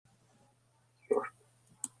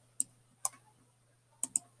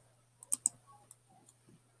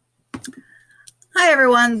Hi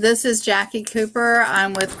everyone, this is Jackie Cooper.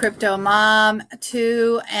 I'm with Crypto Mom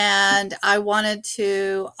 2, and I wanted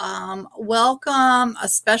to welcome a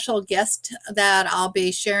special guest that I'll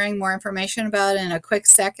be sharing more information about in a quick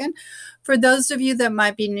second. For those of you that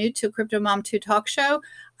might be new to Crypto Mom 2 talk show,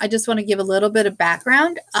 I just want to give a little bit of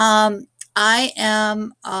background. My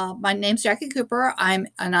name's Jackie Cooper. I'm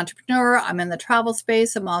an entrepreneur. I'm in the travel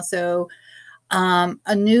space. I'm also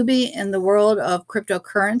a newbie in the world of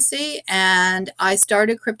cryptocurrency, and I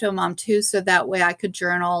started Crypto Mom 2 so that way I could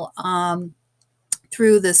journal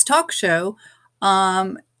through this talk show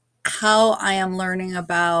how I am learning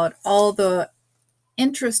about all the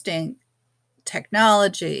interesting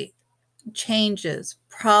technology, changes,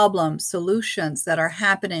 problems, solutions that are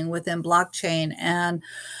happening within blockchain and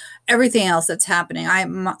everything else that's happening.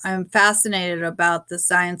 I'm fascinated about the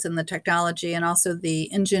science and the technology, and also the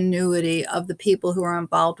ingenuity of the people who are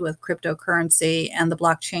involved with cryptocurrency and the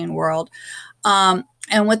blockchain world.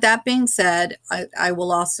 And with that being said, I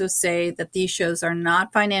will also say that these shows are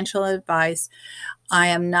not financial advice. I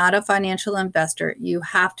am not a financial investor. You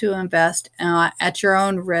have to invest at your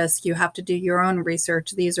own risk. You have to do your own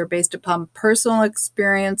research. These are based upon personal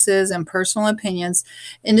experiences and personal opinions.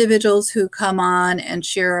 Individuals who come on and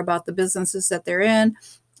share about the businesses that they're in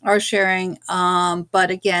are sharing. But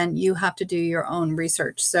again, you have to do your own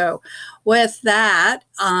research. So with that,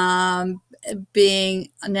 being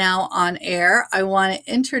now on air, I want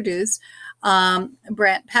to introduce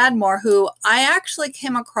Brent Padmore, who I actually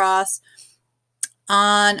came across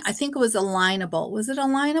on, I think it was Alignable. Was it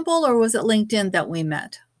Alignable or was it LinkedIn that we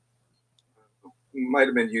met? Might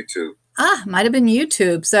have been YouTube. Might have been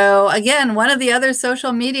YouTube. So again, one of the other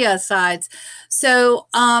social media sites. So,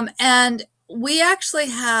 and we actually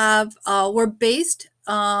have, we're based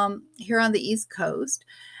here on the East Coast,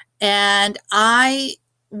 and I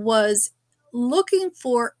was looking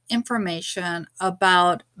for information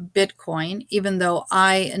about Bitcoin, even though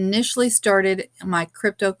I initially started my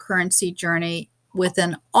cryptocurrency journey with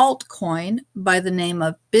an altcoin by the name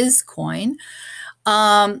of BitCoin,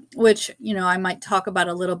 which, you know, I might talk about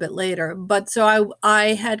a little bit later. But so I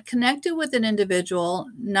had connected with an individual,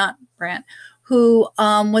 not Brent, who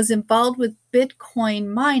was involved with Bitcoin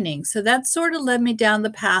mining. So that sort of led me down the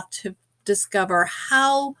path to discover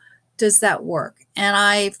how does that work. And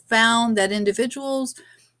I found that individuals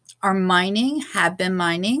are mining, have been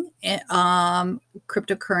mining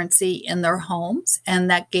cryptocurrency in their homes. And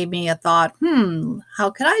that gave me a thought,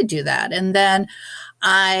 how could I do that? And then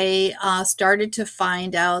I started to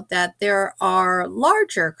find out that there are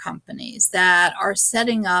larger companies that are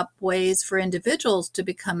setting up ways for individuals to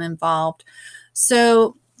become involved.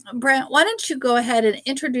 So, Brent, why don't you go ahead and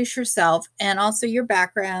introduce yourself and also your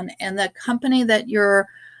background and the company that you're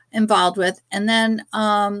involved with. And then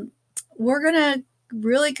we're going to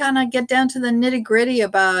really kind of get down to the nitty gritty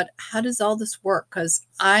about how does all this work, because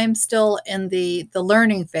I'm still in the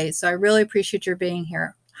learning phase. So I really appreciate your being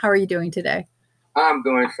here. How are you doing today? I'm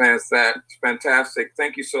doing fantastic.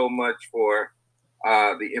 Thank you so much for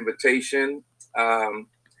the invitation. I've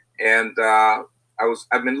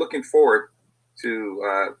been looking forward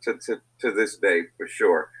to this day for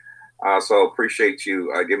sure. So appreciate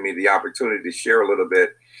you giving me the opportunity to share a little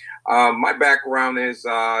bit. My background is,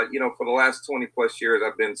 for the last 20 plus years,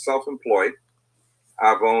 I've been self-employed.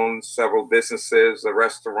 I've owned several businesses, a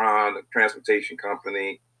restaurant, a transportation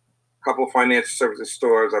company, a couple of financial services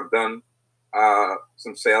stores. I've done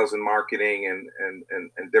some sales and marketing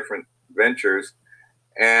and different ventures.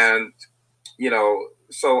 And,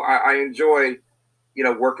 so I enjoy,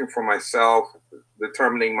 working for myself,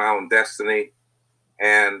 determining my own destiny.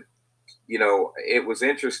 And, it was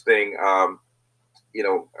interesting,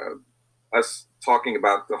 us talking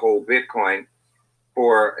about the whole Bitcoin.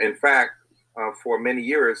 In fact, for many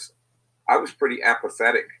years, I was pretty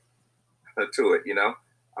apathetic to it.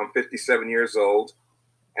 I'm 57 years old,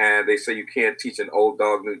 and they say you can't teach an old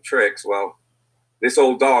dog new tricks. Well, this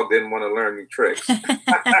old dog didn't want to learn new tricks.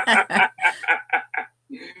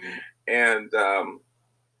 And,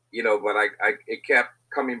 but it kept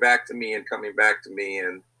coming back to me,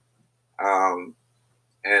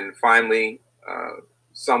 and finally,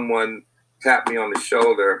 someone tapped me on the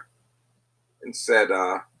shoulder and said,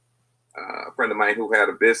 a friend of mine who had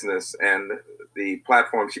a business, and the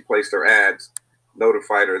platform she placed her ads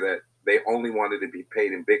notified her that they only wanted to be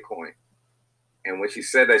paid in Bitcoin. And when she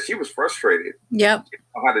said that, she was frustrated. Yep. She didn't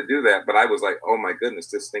know how to do that. But I was like, oh my goodness,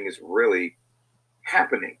 this thing is really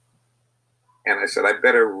happening. And I said, I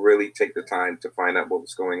better really take the time to find out what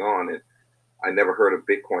was going on. And I never heard of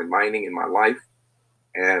Bitcoin mining in my life.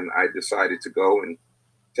 And I decided to go and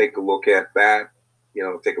take a look at that,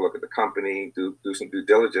 take a look at the company, do some due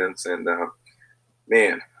diligence. And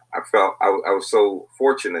man, I was so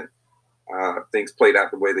fortunate. Things played out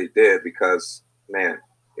the way they did because, man,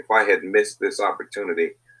 if I had missed this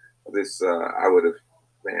opportunity, I would have,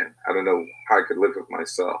 man, I don't know how I could live with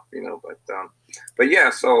myself, but yeah,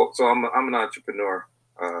 so I'm an entrepreneur,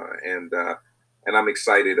 and I'm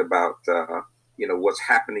excited about what's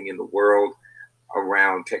happening in the world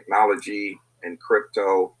around technology and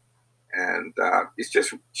crypto, and it's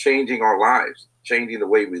just changing our lives, changing the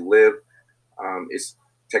way we live. It's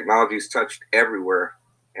Technology's touched everywhere,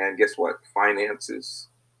 and guess what? Finance is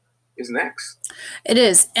next. It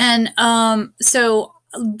is. And so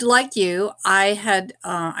like you, I had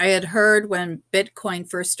heard when Bitcoin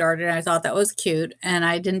first started, and I thought that was cute, and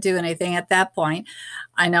I didn't do anything at that point.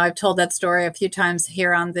 I know I've told that story a few times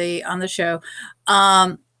here on the show.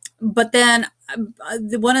 But then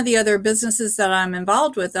one of the other businesses that I'm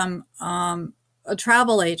involved with, I'm a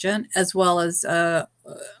travel agent as well as a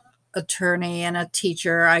attorney and a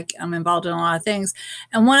teacher. I'm involved in a lot of things.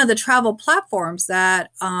 And one of the travel platforms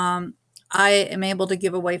that I am able to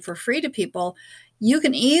give away for free to people, you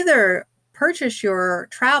can either purchase your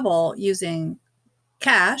travel using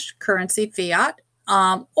cash, currency, fiat,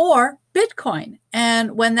 or Bitcoin.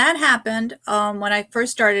 And when that happened, when I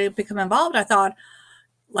first started to become involved, I thought,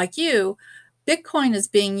 like you, Bitcoin is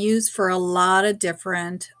being used for a lot of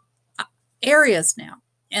different areas now.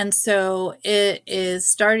 And so it is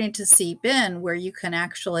starting to seep in where you can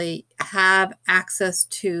actually have access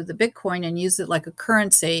to the Bitcoin and use it like a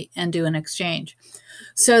currency and do an exchange.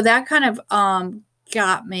 So that kind of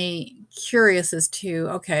got me curious as to,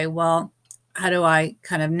 okay, well, how do I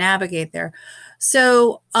kind of navigate there?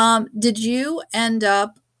 So did you end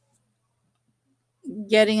up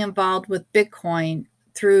getting involved with Bitcoin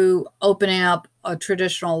through opening up a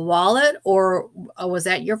traditional wallet, or was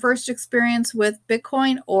that your first experience with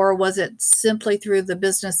Bitcoin, or was it simply through the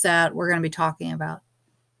business that we're going to be talking about?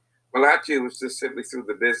 Well, actually, it was just simply through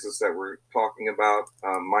the business that we're talking about,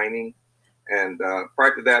 mining. And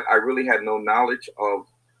prior to that, I really had no knowledge of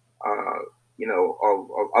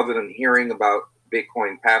other than hearing about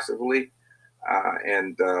Bitcoin passively,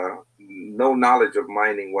 and no knowledge of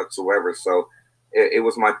mining whatsoever. So it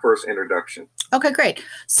was my first introduction. Okay, great.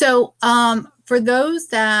 So for those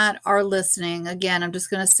that are listening, again, I'm just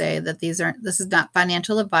going to say that this is not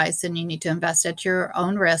financial advice, and you need to invest at your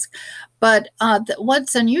own risk. But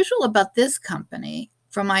what's unusual about this company,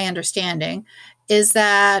 from my understanding, is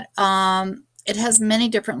that it has many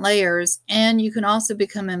different layers, and you can also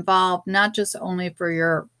become involved not just only for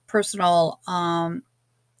your personal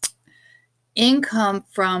income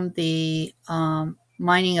from the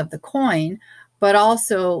mining of the coin, but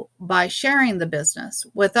also by sharing the business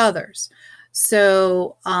with others.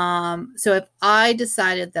 So, so if I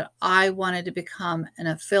decided that I wanted to become an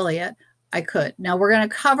affiliate, I could. Now we're going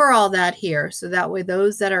to cover all that here, so that way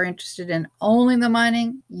those that are interested in only the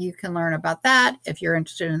mining, you can learn about that. If you're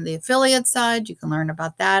interested in the affiliate side, you can learn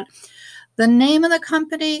about that. The name of the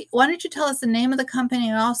company, why don't you tell us the name of the company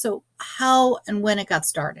and also how and when it got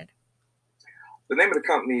started? The name of the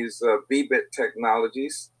company is BBit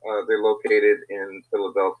Technologies. They're located in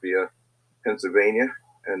Philadelphia, Pennsylvania,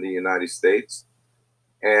 in the United States.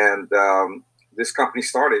 And this company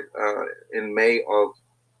started in May of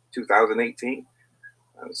 2018.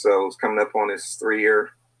 So it's coming up on its 3-year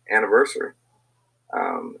anniversary.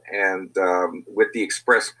 And with the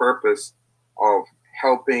express purpose of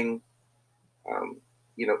helping,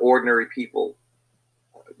 ordinary people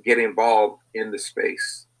get involved in the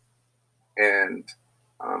space. And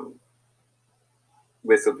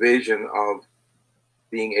with a vision of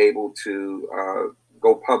being able to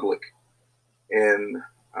go public in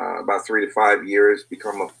about 3 to 5 years,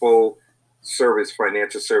 become a full service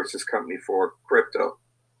financial services company for crypto.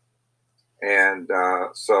 And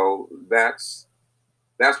so that's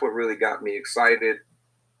what really got me excited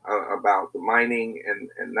about the mining,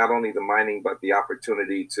 and not only the mining, but the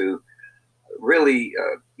opportunity to really,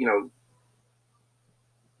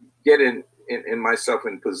 get in myself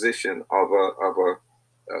in position of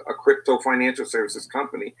a crypto financial services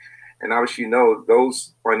company. And obviously,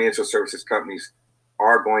 those financial services companies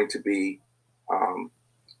are going to be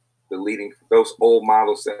the leading. Those old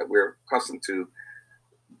models that we're accustomed to,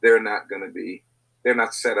 they're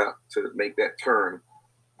not set up to make that turn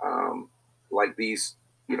like these,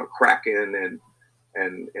 Kraken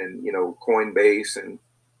and Coinbase and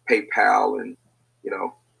PayPal and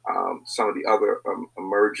some of the other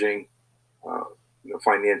emerging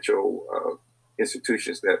financial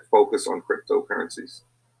institutions that focus on cryptocurrencies.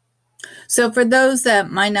 So for those that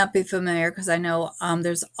might not be familiar, because I know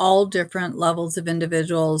there's all different levels of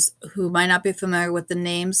individuals who might not be familiar with the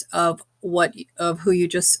names of who you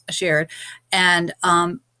just shared. And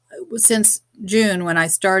since June, when I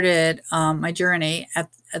started my journey at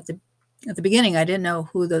the beginning, I didn't know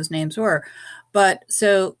who those names were. But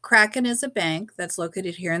so Kraken is a bank that's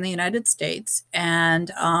located here in the United States, and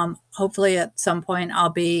hopefully at some point I'll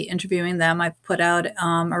be interviewing them. I've put out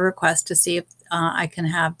a request to see if I can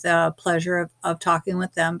have the pleasure of talking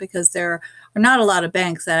with them, because there are not a lot of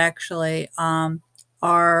banks that actually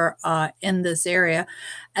are in this area.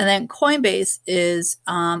 And then Coinbase is,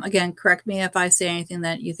 again, correct me if I say anything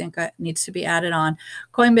that you think needs to be added on.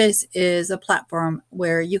 Coinbase is a platform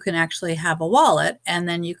where you can actually have a wallet, and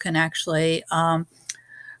then you can actually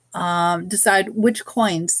decide which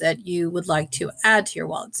coins that you would like to add to your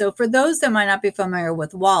wallet. So for those that might not be familiar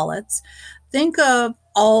with wallets, think of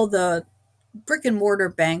all the brick and mortar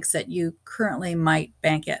banks that you currently might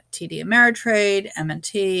bank at: TD Ameritrade,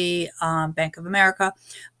 M&T, Bank of America.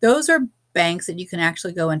 Those are banks that you can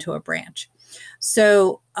actually go into a branch.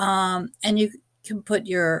 So, and you can put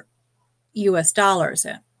your US dollars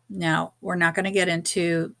in. Now, we're not going to get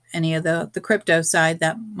into any of the crypto side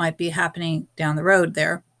that might be happening down the road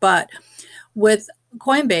there. But with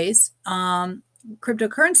Coinbase,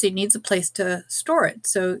 cryptocurrency needs a place to store it.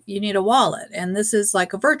 So you need a wallet, and this is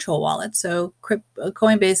like a virtual wallet. So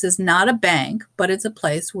Coinbase is not a bank, but it's a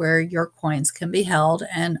place where your coins can be held,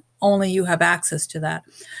 and only you have access to that.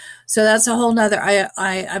 So that's a whole nother,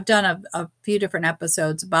 I've done a few different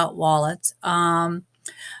episodes about wallets.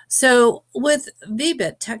 So with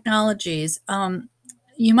VBIT Technologies,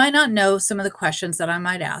 you might not know some of the questions that I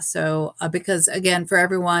might ask. So because again, for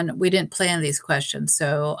everyone, we didn't plan these questions.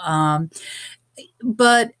 So,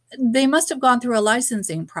 but they must have gone through a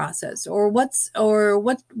licensing process, or what's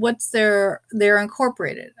they're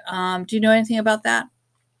incorporated. Do you know anything about that?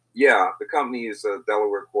 Yeah, the company is a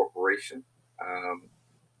Delaware corporation.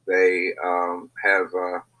 They have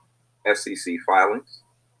SEC filings.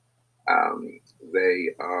 They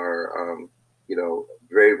are,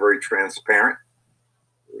 very, very transparent.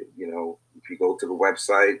 If you go to the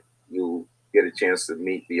website, you'll get a chance to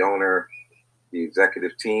meet the owner, the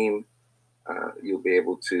executive team. You'll be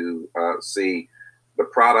able to see the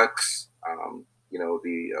products,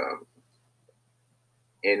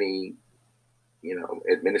 any,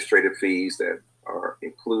 administrative fees that are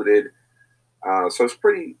included. So it's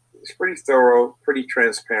pretty thorough, pretty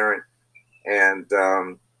transparent, and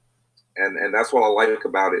that's what I like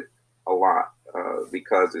about it a lot,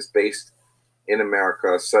 because it's based in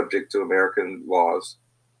America, subject to American laws,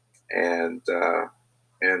 and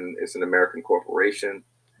it's an American corporation.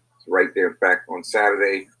 It's right there. In fact, on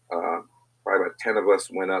Saturday, probably about 10 of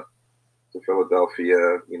us went up to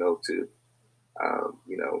Philadelphia, to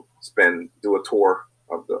do a tour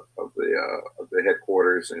of the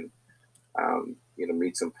headquarters, and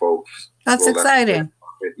meet some folks. That's exciting.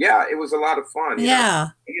 Yeah, it was a lot of fun. Yeah.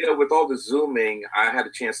 With all the Zooming, I had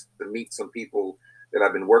a chance to meet some people that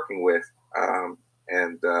I've been working with,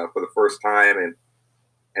 and for the first time,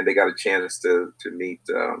 and they got a chance to meet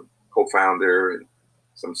co-founder and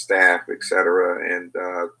some staff, etc., and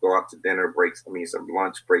go out to dinner, some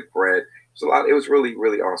lunch, break bread. It was really,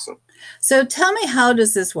 really awesome. So tell me, how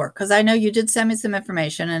does this work? Because I know you did send me some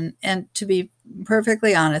information, and to be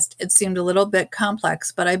perfectly honest, it seemed a little bit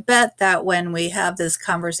complex, but I bet that when we have this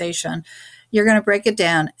conversation, you're going to break it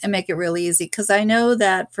down and make it really easy. Because I know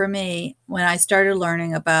that for me, when I started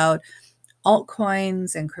learning about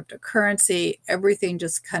altcoins and cryptocurrency, everything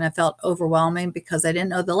just kind of felt overwhelming because I didn't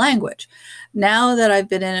know the language. Now that I've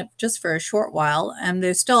been in it just for a short while, and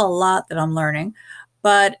there's still a lot that I'm learning,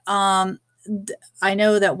 but I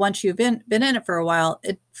know that once you've been in it for a while,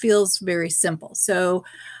 it feels very simple. So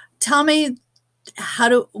tell me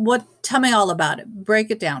tell me all about it. Break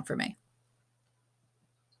it down for me.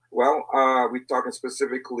 Well, are we talking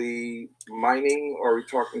specifically mining, or are we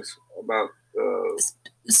talking about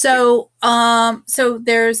so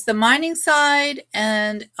there's the mining side,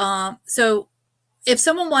 and so if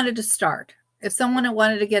someone wanted to start, if someone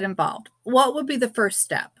wanted to get involved, what would be the first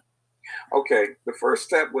step? Okay, the first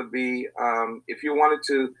step would be, if you wanted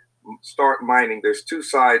to start mining, there's two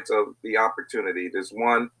sides of the opportunity. There's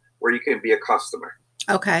one where you can be a customer.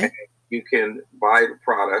 Okay. And you can buy the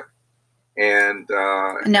product. And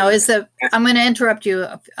now, I'm going to interrupt you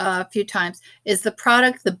a few times. Is the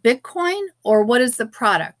product the Bitcoin, or what is the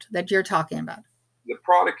product that you're talking about? The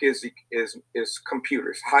product is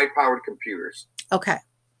computers, high-powered computers. Okay.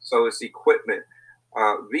 So it's equipment.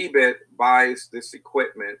 VBIT buys this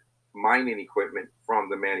equipment, mining equipment, from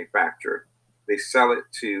the manufacturer. They sell it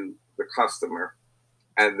to the customer,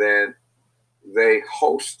 and then they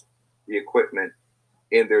host the equipment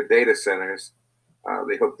in their data centers.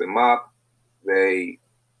 They hook them up. They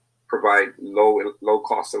provide low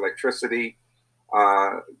cost electricity.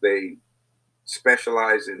 They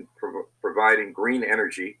specialize in providing green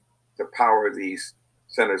energy to power these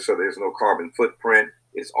centers, so there's no carbon footprint.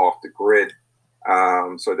 It's off the grid,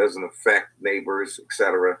 so it doesn't affect neighbors,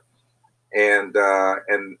 etc. And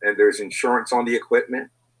there's insurance on the equipment.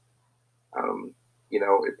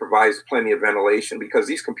 It provides plenty of ventilation because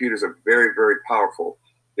these computers are very, very powerful.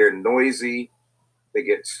 They're noisy. They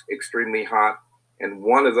get extremely hot. And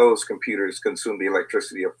one of those computers consume the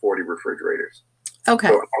electricity of 40 refrigerators. Okay.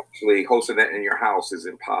 So actually hosting that in your house is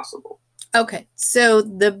impossible. Okay. So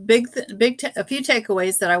the a few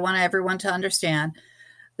takeaways that I want everyone to understand.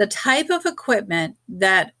 The type of equipment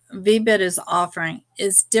that VBit is offering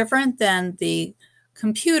is different than the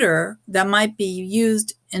computer that might be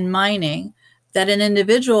used in mining that an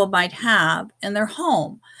individual might have in their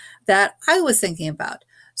home that I was thinking about.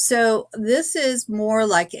 So this is more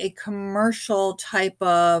like a commercial type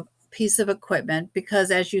of piece of equipment because,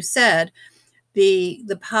 as you said,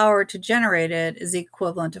 the power to generate it is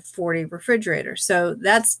equivalent to 40 refrigerators. So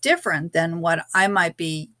that's different than what I might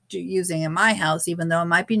be using in my house, even though it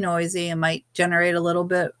might be noisy and might generate a little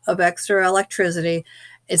bit of extra electricity.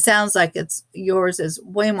 It sounds like yours is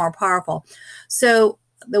way more powerful. So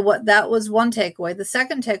that was one takeaway. The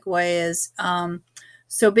second takeaway is,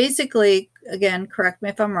 so basically, again, correct me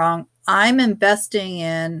if I'm wrong, I'm investing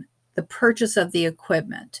in the purchase of the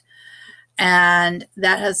equipment. And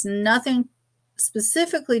that has nothing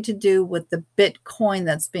specifically to do with the Bitcoin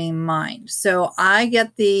that's being mined. So I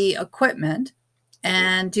get the equipment,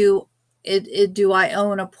 and do I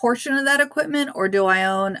own a portion of that equipment, or do I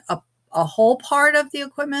own a whole part of the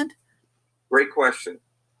equipment? Great question.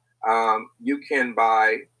 You can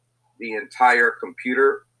buy the entire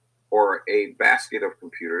computer or a basket of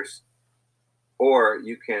computers, or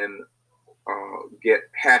you can get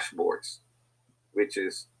hash boards, which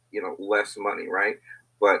is less money, right?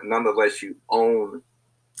 But nonetheless, you own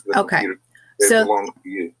the computer that belongs to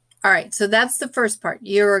you. All right, so that's the first part.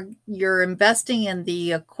 You're investing in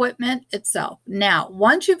the equipment itself. Now,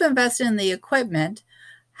 once you've invested in the equipment,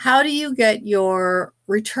 how do you get your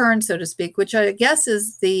return, so to speak, which I guess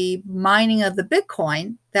is the mining of the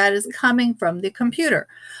Bitcoin that is coming from the computer?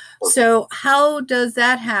 So how does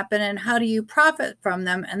that happen, and how do you profit from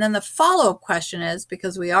them? And then the follow-up question is,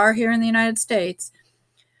 because we are here in the United States,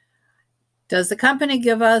 does the company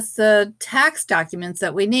give us the tax documents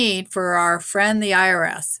that we need for our friend, the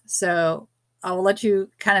IRS? So I'll let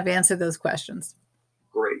you kind of answer those questions.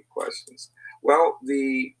 Great questions. Well,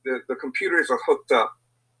 the computers are hooked up,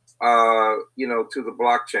 to the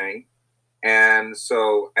blockchain. And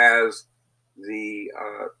so as the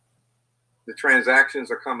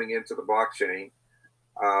transactions are coming into the blockchain,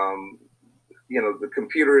 the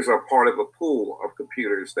computers are part of a pool of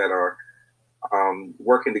computers that are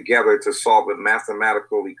working together to solve a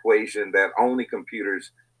mathematical equation that only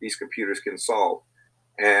these computers can solve.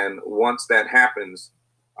 And once that happens,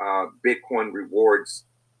 Bitcoin rewards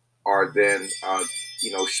are then,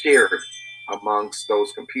 shared amongst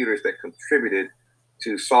those computers that contributed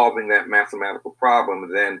to solving that mathematical problem.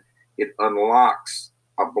 And then it unlocks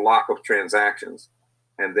a block of transactions,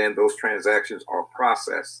 and then those transactions are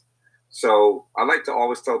processed. So I like to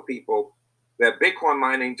always tell people that Bitcoin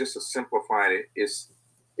mining, just to simplify it, is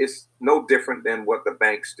no different than what the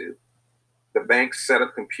banks do. The banks set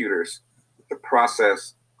up computers to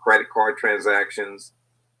process credit card transactions,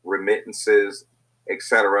 remittances,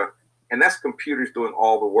 etc. And that's computers doing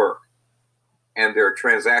all the work. And there are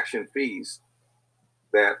transaction fees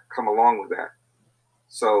that come along with that.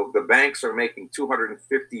 So the banks are making $250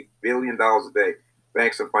 billion a day,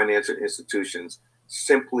 banks and financial institutions,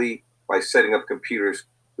 simply by setting up computers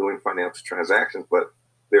doing financial transactions, but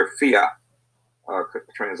they're fiat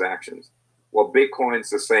transactions. Well, Bitcoin's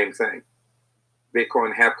the same thing.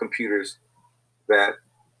 Bitcoin have computers that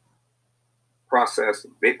process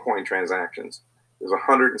Bitcoin transactions. There's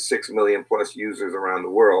 106 million plus users around the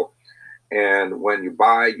world. And when you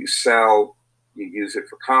buy, you sell, you use it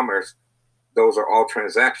for commerce, those are all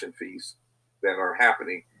transaction fees that are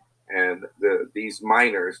happening. And these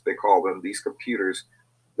miners, they call them, these computers,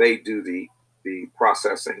 they do the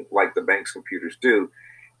processing like the bank's computers do.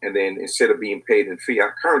 And then instead of being paid in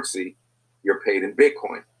fiat currency, you're paid in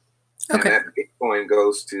Bitcoin. Okay. And that Bitcoin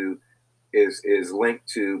is linked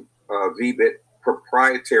to VBit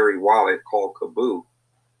proprietary wallet called Kaboo.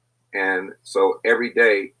 And so every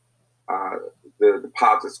day, the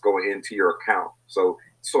deposits go into your account. So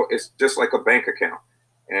it's just like a bank account,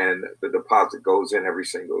 and the deposit goes in every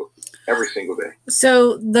single Every single day.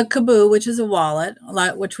 So the Kaboo, which is a wallet,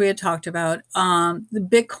 which we had talked about, the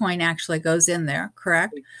Bitcoin actually goes in there,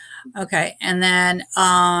 correct? Okay. And then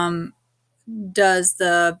does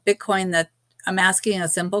the Bitcoin that I'm asking a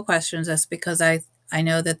simple question just because I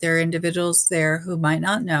know that there are individuals there who might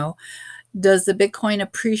not know. Does the Bitcoin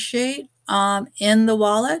appreciate in the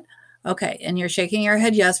wallet? Okay, and you're shaking your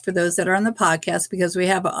head yes for those that are on the podcast because we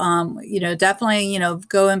have, definitely,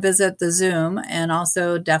 go and visit the Zoom and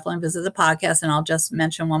also definitely visit the podcast. And I'll just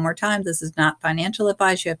mention one more time, this is not financial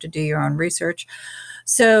advice. You have to do your own research.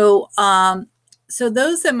 So, so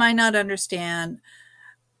those that might not understand,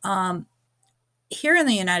 here in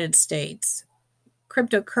the United States,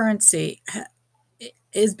 cryptocurrency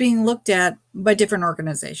is being looked at by different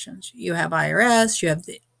organizations. You have IRS, you have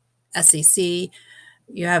the SEC,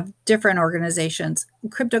 you have different organizations.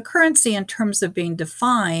 Cryptocurrency, in terms of being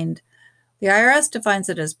defined, the IRS defines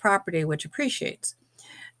it as property which appreciates.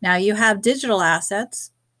 Now you have digital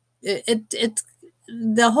assets. It's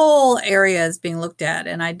the whole area is being looked at,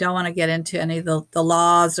 and I don't want to get into any of the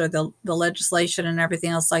laws or the legislation and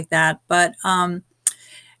everything else like that. But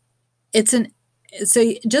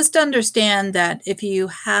so just understand that if you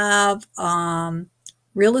have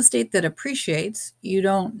real estate that appreciates, you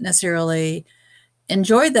don't necessarily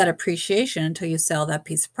enjoy that appreciation until you sell that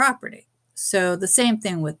piece of property. So the same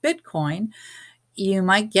thing with Bitcoin. You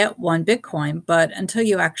might get one Bitcoin, but until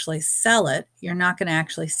you actually sell it, you're not going to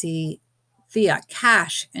actually see fiat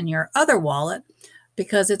cash in your other wallet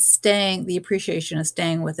because the appreciation is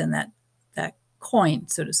staying within that coin,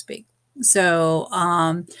 so to speak. So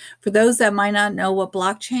for those that might not know what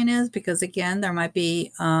blockchain is, because again, there might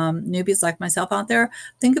be newbies like myself out there,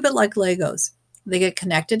 think of it like Legos. They get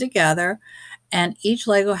connected together, and each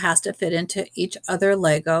Lego has to fit into each other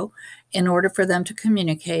Lego in order for them to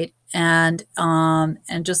communicate. And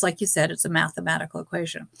just like you said, it's a mathematical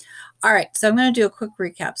equation. All right, so I'm going to do a quick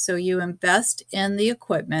recap. So you invest in the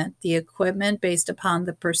equipment. The equipment, based upon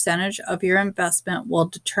the percentage of your investment, will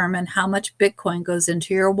determine how much Bitcoin goes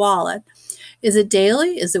into your wallet. Is it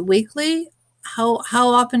daily? Is it weekly? How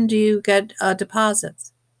often do you get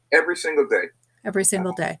deposits? Every single day. Every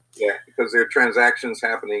single day. Yeah, because there are transactions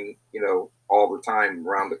happening, all the time,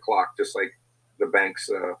 around the clock, just like the banks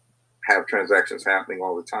have transactions happening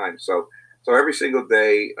all the time. So every single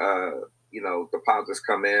day, deposits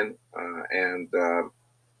come in, and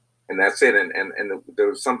that's it. And there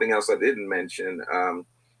was something else I didn't mention.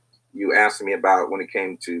 You asked me about when it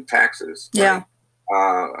came to taxes. Yeah.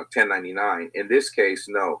 Right? 1099. In this case,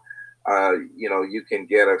 no. You can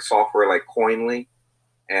get a software like Coinly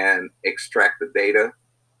and extract the data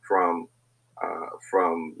from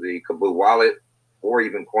the Kaboo wallet, or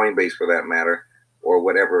even Coinbase for that matter, or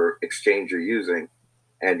whatever exchange you're using,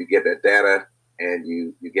 and you get that data, and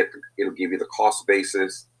it'll give you the cost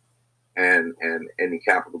basis and any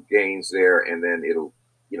capital gains there, and then it'll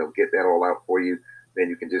get that all out for you. Then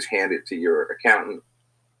you can just hand it to your accountant,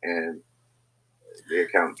 and the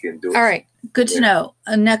accountant can do it. All right, good to know.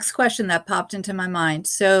 A next question that popped into my mind.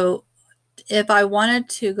 So if I wanted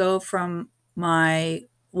to go from my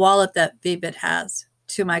wallet that VBit has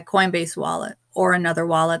to my Coinbase wallet or another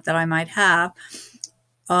wallet that I might have,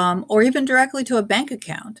 or even directly to a bank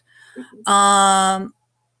account,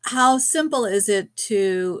 how simple is it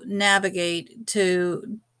to navigate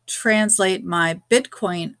to translate my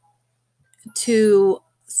Bitcoin to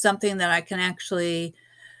something that I can actually...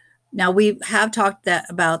 Now, we have talked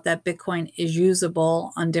about that Bitcoin is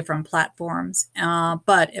usable on different platforms,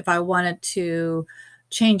 but if I wanted to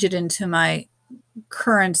change it into my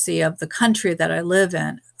currency of the country that I live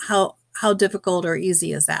in, how difficult or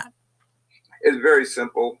easy is that? It's very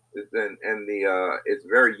simple, and it's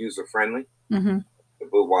very user friendly. Mm-hmm. The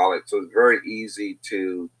Blue Wallet, so it's very easy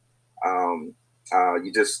to.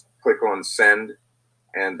 You just click on send,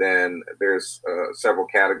 and then there's several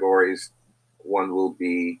categories. One will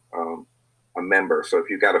be a member. So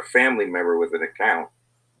if you've got a family member with an account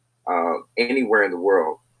anywhere in the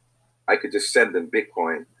world, I could just send them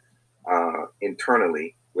Bitcoin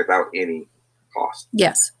internally without any cost.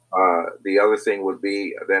 Yes. The other thing would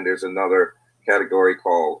be, then there's another category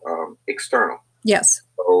called external. Yes.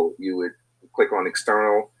 So you would click on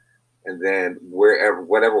external, and then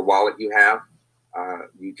whatever wallet you have,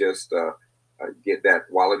 you just get that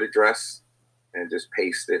wallet address and just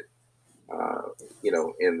paste it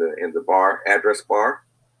in the address bar.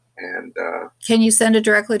 And can you send it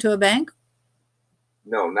directly to a bank?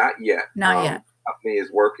 No, not yet. Not yet. The company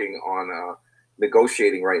is working on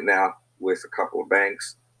negotiating right now with a couple of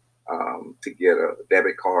banks to get a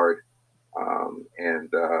debit card,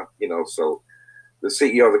 so the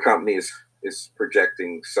CEO of the company is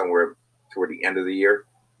projecting somewhere toward the end of the year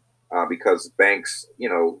because banks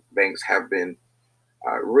have been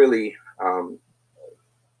really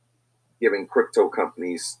giving crypto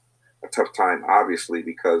companies a tough time, obviously,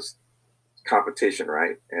 because competition,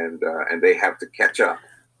 right? And they have to catch up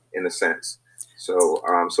in a sense. So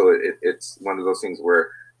it's one of those things where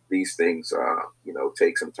these things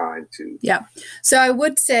take some time to. Yeah. So I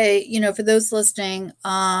would say, for those listening,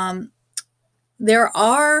 there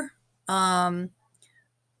are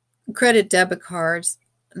credit debit cards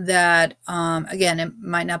that, again, it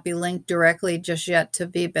might not be linked directly just yet to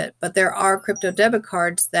VBIT, but there are crypto debit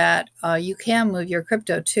cards that you can move your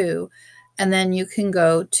crypto to, and then you can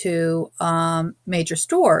go to major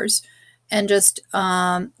stores and just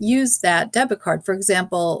use that debit card. For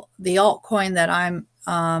example, the altcoin that I'm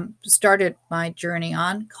started my journey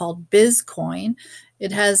on, called BitCoin,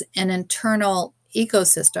 it has an internal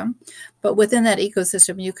ecosystem, but within that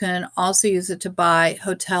ecosystem you can also use it to buy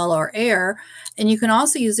hotel or air, and you can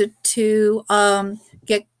also use it to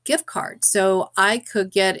get gift cards. So I could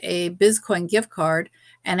get a BitCoin gift card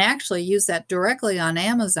and actually use that directly on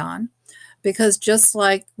Amazon, because just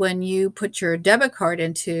like when you put your debit card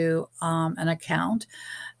into an account,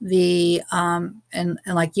 and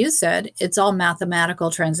like you said, it's all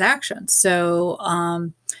mathematical transactions. So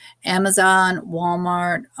Amazon,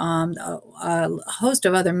 Walmart, a host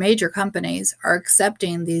of other major companies are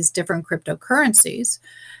accepting these different cryptocurrencies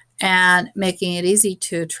and making it easy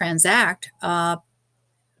to transact to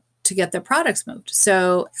get their products moved.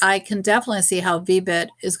 So I can definitely see how VBIT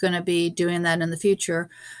is going to be doing that in the future,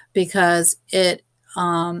 because it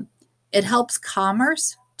helps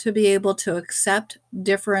commerce to be able to accept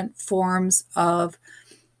different forms of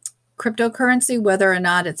cryptocurrency, whether or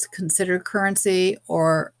not it's considered currency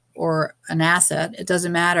or an asset. It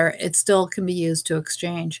doesn't matter. It still can be used to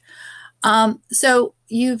exchange. So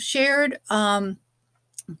you've shared to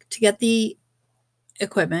get the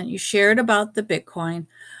equipment. You shared about the Bitcoin.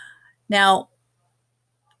 Now,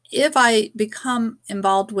 if I become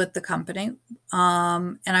involved with the company,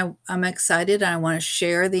 and I'm excited and I want to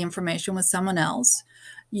share the information with someone else,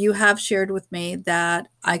 you have shared with me that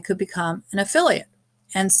I could become an affiliate.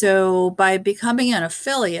 And so by becoming an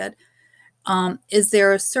affiliate, is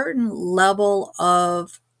there a certain level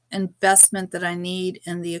of investment that I need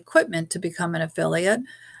in the equipment to become an affiliate?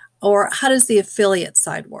 Or how does the affiliate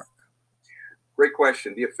side work? Great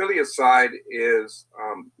question. The affiliate side is,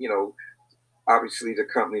 obviously the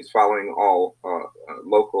company's following all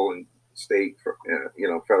local and state,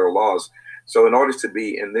 federal laws. So in order to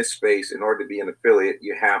be in this space, in order to be an affiliate,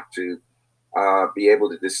 you have to be able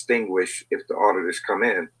to distinguish. If the auditors come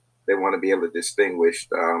in, they want to be able to distinguish,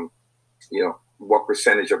 what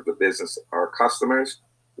percentage of the business are customers,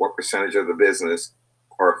 what percentage of the business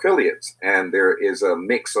are affiliates. And there is a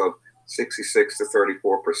mix of 66 to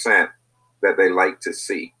 34% that they like to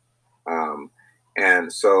see.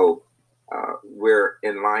 And so we're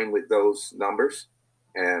in line with those numbers,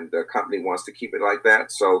 and the company wants to keep it like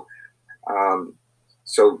that. So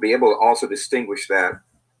be able to also distinguish that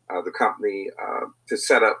the company, to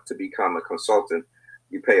set up to become a consultant,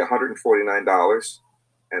 you pay $149,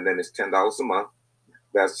 and then it's $10 a month.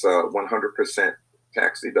 That's 100%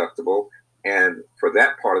 tax deductible. And for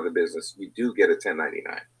that part of the business, you do get a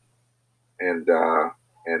 1099.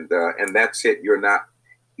 And that's it. You're not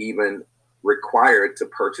even required to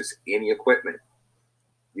purchase any equipment.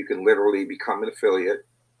 You can literally become an affiliate,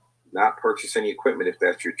 not purchase any equipment if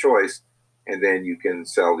that's your choice, and then you can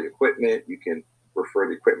sell the equipment, you can refer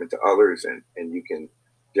the equipment to others, and you can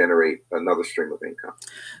generate another stream of income.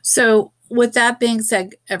 So with that being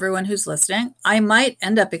said, everyone who's listening, I might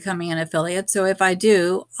end up becoming an affiliate. So if I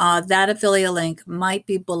do, that affiliate link might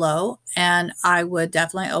be below, and I would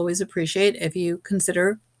definitely always appreciate if you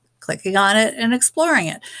consider clicking on it and exploring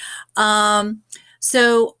it.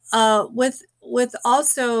 With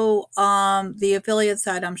also the affiliate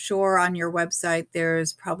side, I'm sure on your website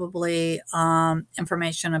there's probably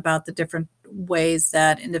information about the different ways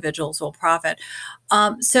that individuals will profit.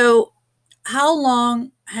 So how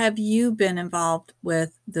long have you been involved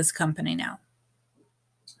with this company now?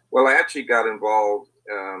 Well, I actually got involved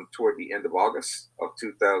toward the end of August of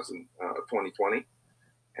 2020.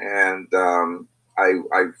 And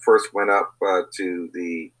I first went up to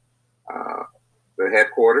the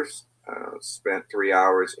headquarters, spent 3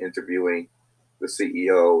 hours interviewing the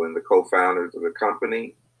CEO and the co-founders of the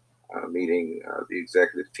company, meeting the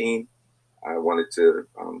executive team. I wanted to,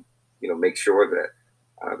 make sure that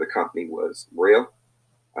the company was real,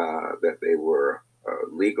 that they were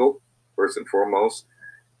legal first and foremost,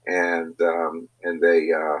 and they,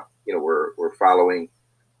 were following,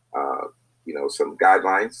 some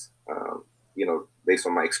guidelines, based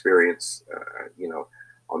on my experience,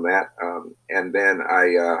 on that.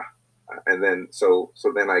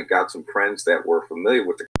 So then I got some friends that were familiar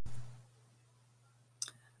with the.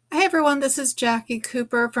 Hey everyone, this is Jackie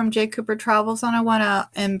Cooper from J. Cooper Travels, and I want to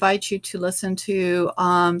invite you to listen to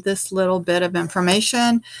this little bit of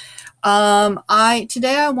information.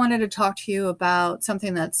 Today I wanted to talk to you about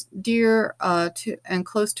something that's dear to and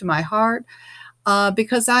close to my heart.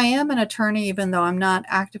 Because I am an attorney, even though I'm not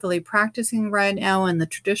actively practicing right now in the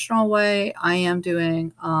traditional way. I am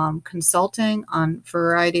doing consulting on a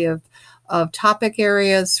variety of topic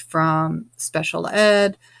areas, from special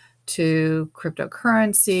ed to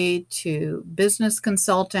cryptocurrency to business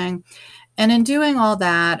consulting. And in doing all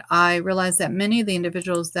that, I realized that many of the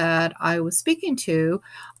individuals that I was speaking to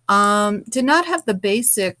did not have the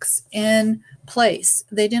basics in place.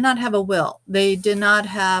 They did not have a will. They did not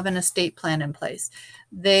have an estate plan in place.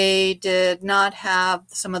 They did not have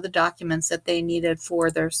some of the documents that they needed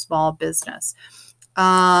for their small business.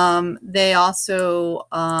 They also,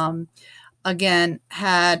 again,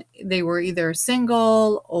 they were either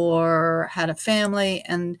single or had a family,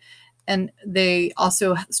 and they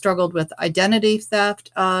also struggled with identity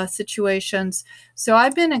theft situations. So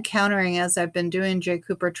I've been encountering, as I've been doing J.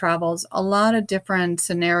 Cooper Travels, a lot of different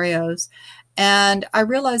scenarios. And I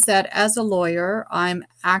realized that as a lawyer, I'm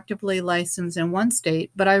actively licensed in one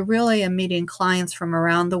state, but I really am meeting clients from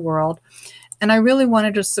around the world. And I really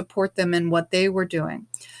wanted to support them in what they were doing.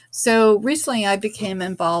 So recently I became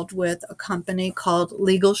involved with a company called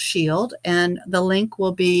Legal Shield, and the link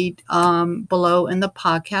will be below in the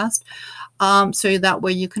podcast. So that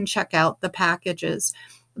way you can check out the packages.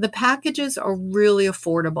 The packages are really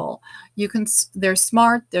affordable. They're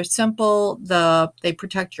smart, they're simple, they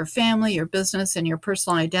protect your family, your business, and your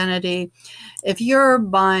personal identity. If you're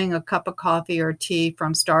buying a cup of coffee or tea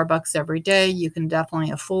from Starbucks every day, you can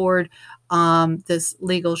definitely afford this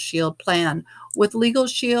Legal Shield plan. With Legal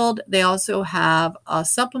Shield, they also have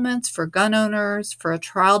supplements for gun owners, for a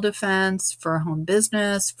trial defense, for home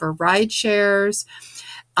business, for ride shares.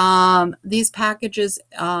 These packages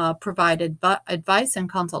provide advice and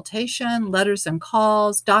consultation, letters and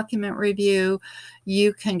calls, document review.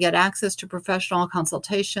 You can get access to professional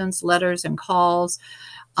consultations, letters and calls,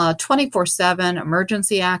 24/7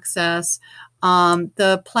 emergency access.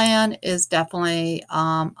 The plan is definitely,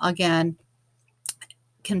 again,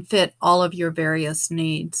 can fit all of your various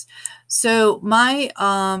needs. So my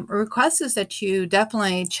request is that you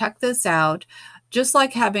definitely check this out. Just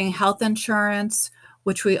like having health insurance,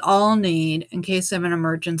 which we all need in case of an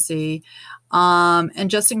emergency,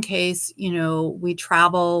 and just in case, we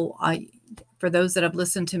travel. For those that have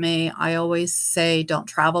listened to me, I always say don't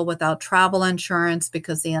travel without travel insurance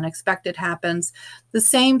because the unexpected happens. The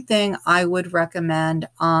same thing I would recommend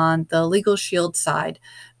on the Legal Shield side,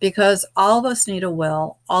 because all of us need a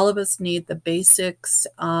will. All of us need the basics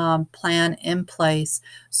plan in place.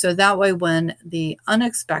 So that way, when the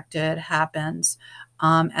unexpected happens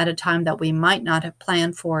at a time that we might not have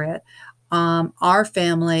planned for it, our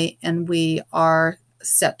family and we are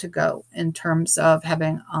set to go in terms of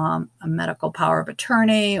having a medical power of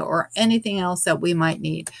attorney or anything else that we might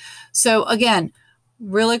need. So again,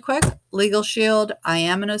 really quick, Legal Shield, I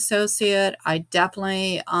am an associate. I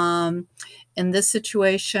definitely, in this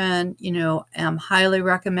situation, am highly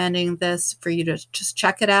recommending this for you to just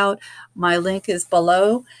check it out. My link is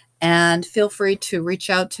below, and feel free to reach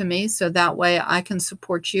out to me so that way I can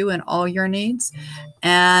support you in all your needs.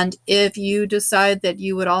 And if you decide that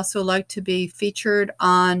you would also like to be featured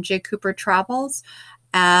on J. Cooper Travels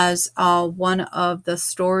as one of the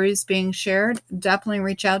stories being shared, definitely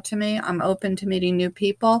reach out to me. I'm open to meeting new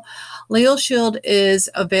people. Legal Shield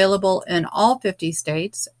is available in all 50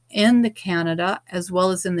 states, in the Canada, as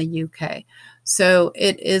well as in the UK. So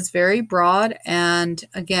it is very broad. And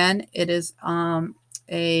again, it is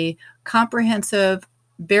a comprehensive,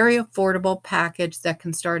 very affordable package that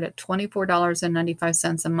can start at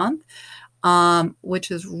 $24.95 a month,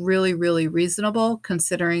 which is really, really reasonable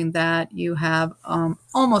considering that you have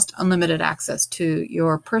almost unlimited access to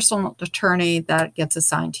your personal attorney that gets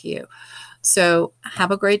assigned to you. So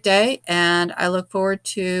have a great day, and I look forward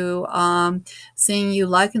to seeing you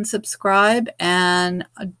like and subscribe and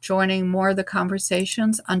joining more of the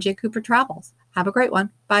conversations on J. Cooper Travels. Have a great one.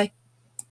 Bye.